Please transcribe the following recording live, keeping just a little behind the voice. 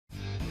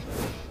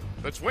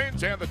The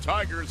Twins and the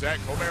Tigers at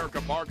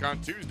Comerica Park on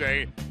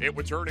Tuesday. It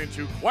would turn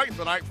into quite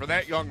the night for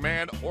that young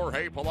man,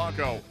 Jorge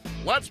Polanco.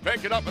 Let's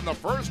pick it up in the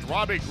first.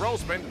 Robbie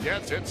Grossman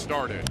gets it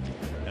started.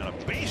 And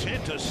a base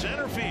hit to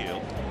center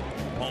field.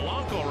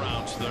 Polanco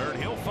rounds third.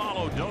 He'll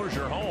follow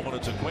Dozier home, and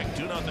it's a quick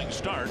 2-0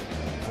 start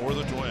for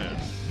the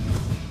Twins.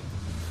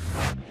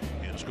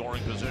 In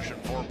scoring position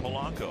for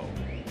Polanco.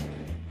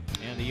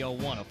 And the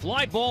 0-1. A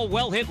fly ball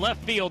well hit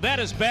left field. That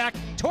is back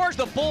towards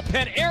the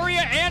bullpen area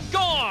and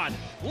gone.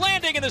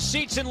 Landing in the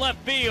seats in left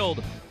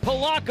field.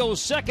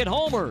 Polanco's second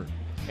homer.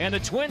 And the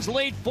Twins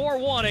lead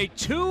 4-1. A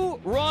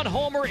 2-run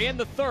homer in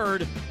the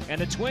third.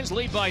 And the Twins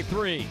lead by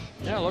 3.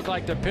 Yeah, it looked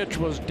like the pitch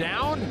was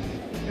down.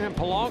 And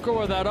Polanco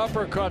with that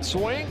uppercut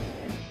swing.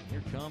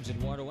 Here comes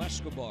Eduardo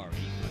Escobar.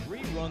 A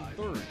 3-run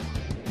third.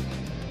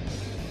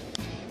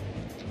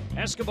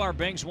 Escobar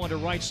bangs one to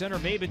right center.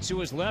 Maben to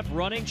his left,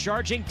 running,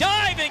 charging,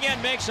 diving,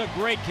 and makes a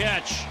great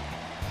catch.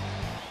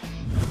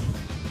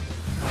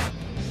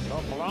 So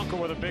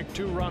Polanco with a big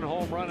 2-run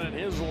home run in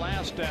his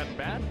last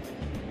at-bat.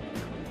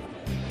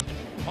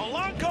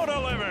 Polanco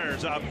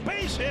delivers a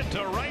base hit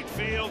to right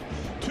field.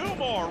 2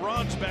 more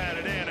runs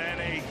batted in, and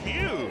a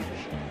huge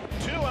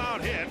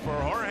 2-out hit for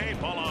Jorge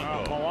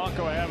Polanco.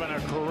 Polanco having a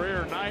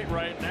career night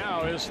right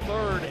now. His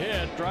 3rd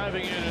hit,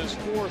 driving in his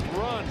 4th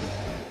run.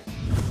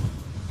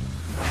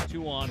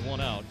 2 on,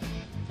 1 out.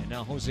 And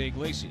now Jose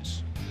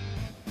Iglesias.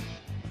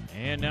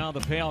 And now the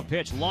payout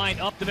pitch. Line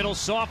up the middle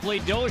softly.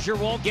 Dozier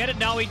won't get it.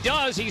 Now he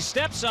does. He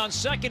steps on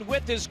second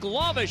with his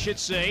glove, I should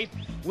say.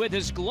 With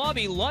his glove,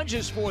 he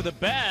lunges for the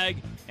bag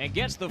and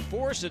gets the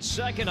force at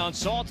second on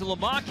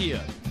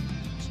Saltalamacchia.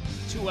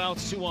 2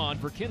 outs, 2 on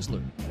for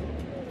Kinsler.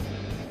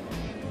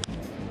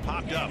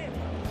 Popped up.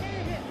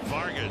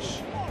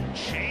 Vargas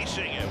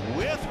chasing it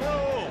with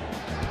room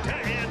to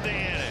end the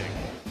inning.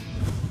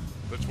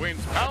 The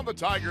Twins pound the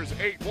Tigers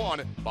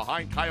 8-1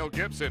 behind Kyle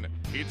Gibson.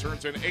 He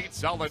turns in 8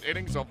 solid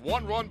innings of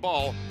 1-run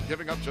ball,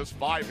 giving up just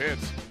 5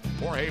 hits.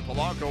 Jorge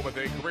Polanco with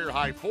a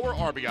career-high 4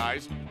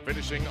 RBIs,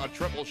 finishing a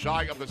triple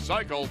shy of the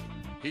cycle.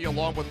 He,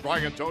 along with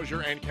Brian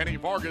Dozier and Kenny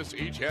Vargas,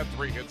 each had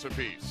 3 hits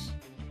apiece.